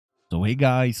So hey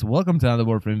guys, welcome to another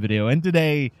Warframe video, and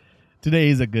today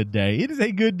is a good day. It is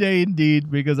a good day indeed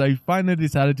because I finally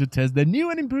decided to test the new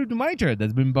and improved mitre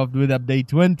that's been buffed with update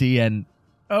 20, and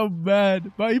oh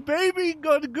man, my baby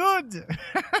got good!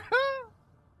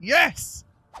 Yes!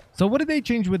 So what did they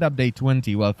change with update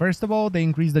 20? Well, first of all, they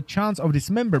increased the chance of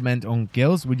dismemberment on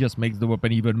kills, which just makes the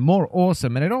weapon even more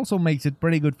awesome, and it also makes it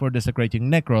pretty good for desecrating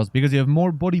necros because you have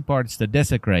more body parts to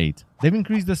desecrate. They've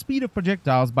increased the speed of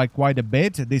projectiles by quite a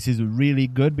bit. This is really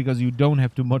good because you don't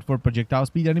have to mod for projectile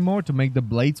speed anymore to make the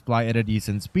blades fly at a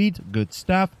decent speed. Good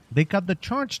stuff. They cut the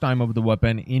charge time of the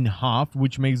weapon in half,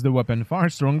 which makes the weapon far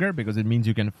stronger because it means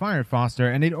you can fire faster,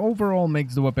 and it overall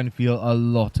makes the weapon feel a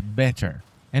lot better.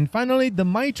 And finally, the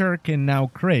mitre can now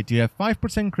crit. You have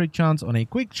 5% crit chance on a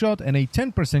quick shot and a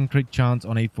 10% crit chance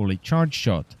on a fully charged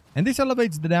shot. And this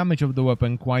elevates the damage of the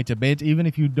weapon quite a bit, even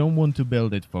if you don't want to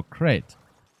build it for crit.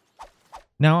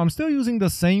 Now, I'm still using the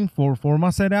same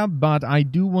 4-forma setup, but I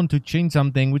do want to change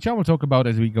something, which I will talk about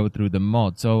as we go through the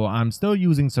mod. So I'm still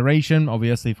using Serration,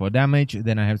 obviously, for damage.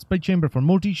 Then I have Split Chamber for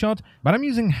multi-shot, but I'm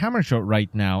using Hammershot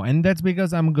right now, and that's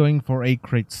because I'm going for a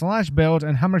crit slash build,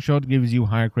 and Hammershot gives you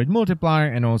higher crit multiplier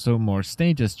and also more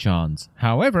status chance.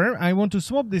 However, I want to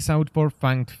swap this out for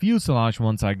Fanged Fuselage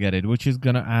once I get it, which is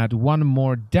gonna add one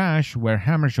more dash where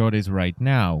Hammershot is right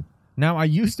now. Now, I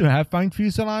used to have Fanged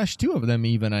Fuselage, 2 of them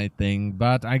even, I think,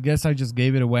 but I guess I just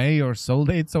gave it away or sold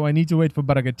it, so I need to wait for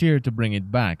Baragatir to bring it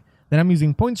back. Then I'm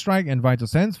using Point Strike and Vital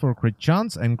Sense for crit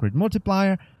chance and crit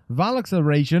multiplier, Val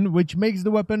Acceleration, which makes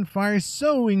the weapon fire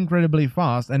so incredibly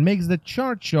fast and makes the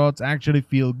charge shots actually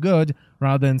feel good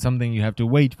rather than something you have to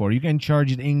wait for. You can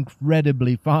charge it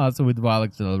incredibly fast with Val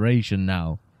Acceleration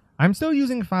now. I'm still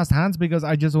using Fast Hands because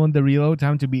I just want the reload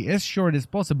time to be as short as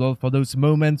possible for those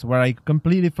moments where I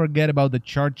completely forget about the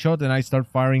charge shot and I start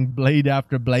firing blade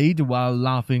after blade while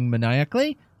laughing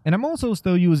maniacally. And I'm also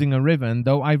still using a Riven,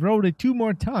 though I've rolled it 2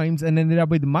 more times and ended up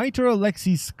with Mitral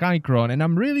lexi-scicron, and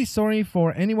I'm really sorry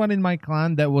for anyone in my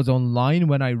clan that was online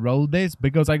when I rolled this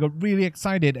because I got really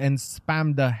excited and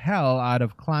spammed the hell out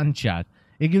of clan chat.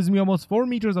 It gives me almost 4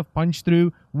 meters of punch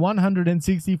through,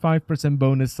 165%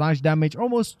 bonus slash damage,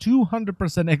 almost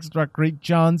 200% extra crit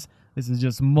chance. This is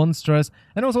just monstrous.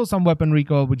 And also some weapon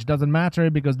recoil, which doesn't matter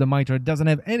because the mitre doesn't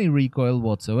have any recoil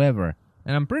whatsoever.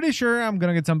 And I'm pretty sure I'm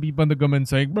gonna get some people in the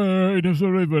comments saying, "But it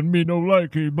doesn't even me no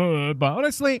like it, but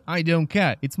honestly, I don't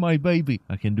care. It's my baby.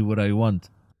 I can do what I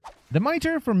want." The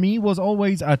mitre for me was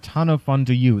always a ton of fun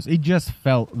to use. It just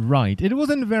felt right. It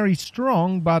wasn't very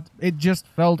strong, but it just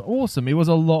felt awesome. It was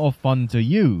a lot of fun to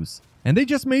use. And they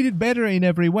just made it better in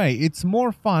every way. It's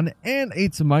more fun and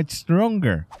it's much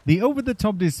stronger. The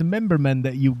over-the-top dismemberment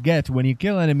that you get when you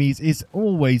kill enemies is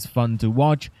always fun to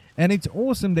watch. And it's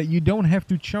awesome that you don't have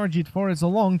to charge it for as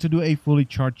long to do a fully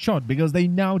charged shot, because they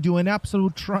now do an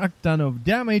absolute truck ton of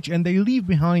damage and they leave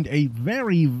behind a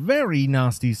very, very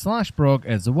nasty slash proc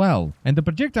as well. And the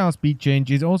projectile speed change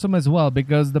is awesome as well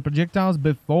because the projectiles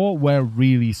before were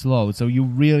really slow, so you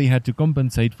really had to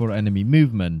compensate for enemy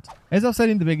movement. As I've said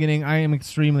in the beginning, I am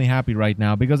extremely happy right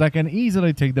now because I can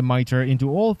easily take the mitre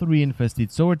into all 3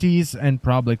 infested sorties and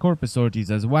probably corpus sorties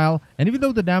as well. And even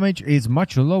though the damage is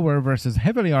much lower versus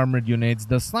heavily armored units,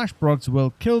 the slash procs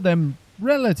will kill them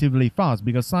relatively fast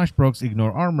because slash procs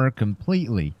ignore armor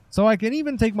completely. So I can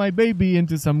even take my baby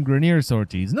into some Grenier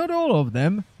sorties. Not all of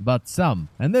them, but some.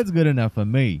 And that's good enough for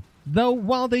me. Though,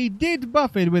 while they did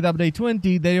buff it with update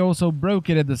 20, they also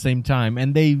broke it at the same time,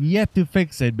 and they've yet to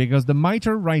fix it because the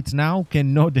mitre right now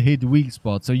cannot hit weak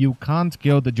spots, so you can't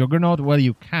kill the Juggernaut. Well,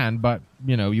 you can, but,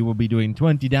 you know, you will be doing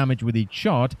 20 damage with each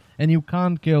shot, and you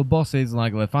can't kill bosses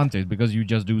like Lefantes because you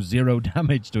just do 0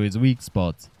 damage to his weak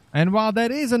spots. And while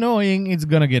that is annoying, it's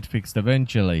gonna get fixed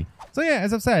eventually. So yeah,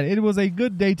 as I've said, it was a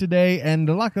good day today, and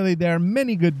luckily there are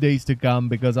many good days to come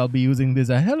because I'll be using this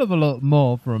a hell of a lot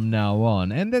more from now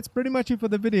on. And that's pretty much it for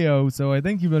the video, so I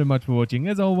thank you very much for watching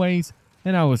as always,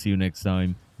 and I will see you next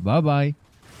time. Bye bye.